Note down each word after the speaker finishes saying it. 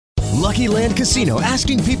Lucky Land Casino,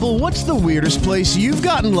 asking people, what's the weirdest place you've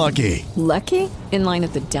gotten lucky? Lucky? In line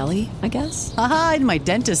at the deli, I guess? Aha, in my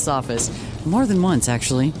dentist's office. More than once,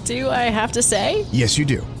 actually. Do I have to say? Yes, you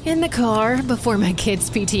do. In the car before my kids'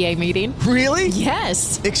 PTA meeting. Really?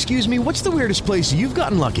 Yes. Excuse me, what's the weirdest place you've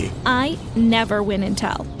gotten lucky? I never win and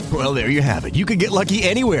tell. Well, there you have it. You can get lucky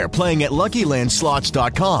anywhere, playing at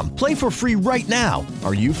LuckyLandSlots.com. Play for free right now.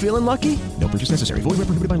 Are you feeling lucky? No purchase necessary. Void where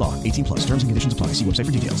prohibited by law. 18 plus. Terms and conditions apply. See website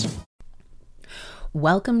for details.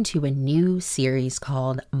 Welcome to a new series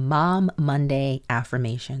called Mom Monday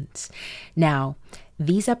Affirmations. Now,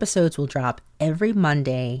 these episodes will drop every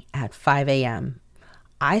Monday at 5 a.m.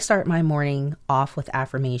 I start my morning off with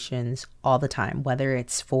affirmations all the time, whether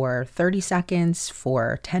it's for 30 seconds,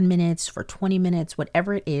 for 10 minutes, for 20 minutes,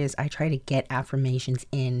 whatever it is, I try to get affirmations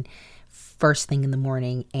in first thing in the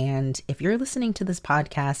morning. And if you're listening to this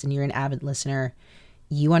podcast and you're an avid listener,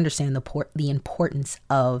 you understand the importance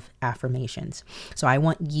of affirmations. So I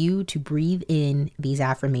want you to breathe in these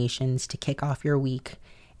affirmations to kick off your week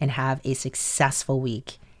and have a successful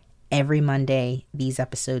week. Every Monday, these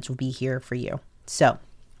episodes will be here for you. So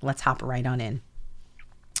let's hop right on in.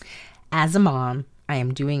 As a mom, I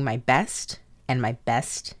am doing my best, and my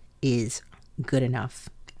best is good enough.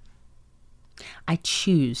 I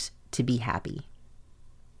choose to be happy.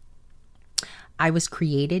 I was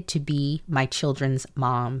created to be my children's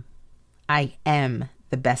mom. I am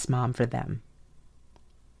the best mom for them.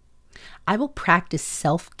 I will practice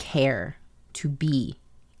self-care to be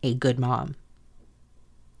a good mom.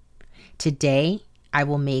 Today, I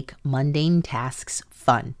will make mundane tasks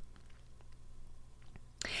fun.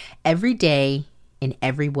 Every day, in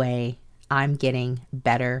every way, I'm getting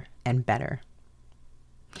better and better.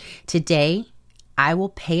 Today, I will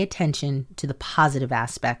pay attention to the positive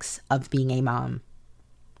aspects of being a mom.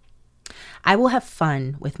 I will have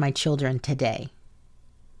fun with my children today.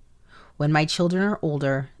 When my children are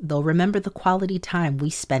older, they'll remember the quality time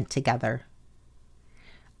we spent together.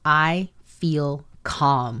 I feel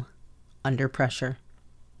calm under pressure.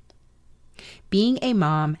 Being a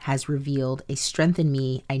mom has revealed a strength in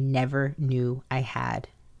me I never knew I had.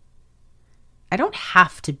 I don't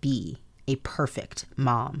have to be a perfect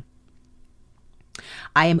mom.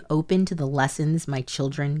 I am open to the lessons my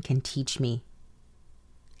children can teach me.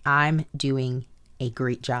 I'm doing a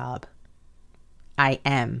great job. I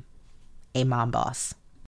am a mom boss.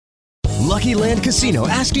 Lucky Land Casino,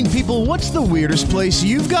 asking people, what's the weirdest place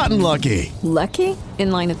you've gotten lucky? Lucky?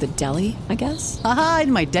 In line at the deli, I guess? Aha,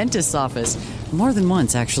 in my dentist's office. More than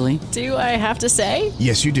once, actually. Do I have to say?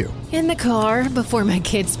 Yes, you do. In the car before my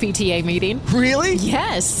kids' PTA meeting. Really?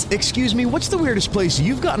 Yes. Excuse me, what's the weirdest place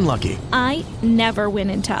you've gotten lucky? I never win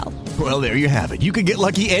and tell. Well, there you have it. You can get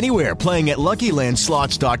lucky anywhere, playing at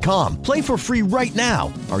LuckyLandSlots.com. Play for free right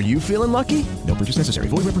now. Are you feeling lucky? No purchase necessary.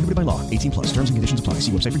 Void where prohibited by law. 18 plus. Terms and conditions apply.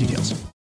 See website for details.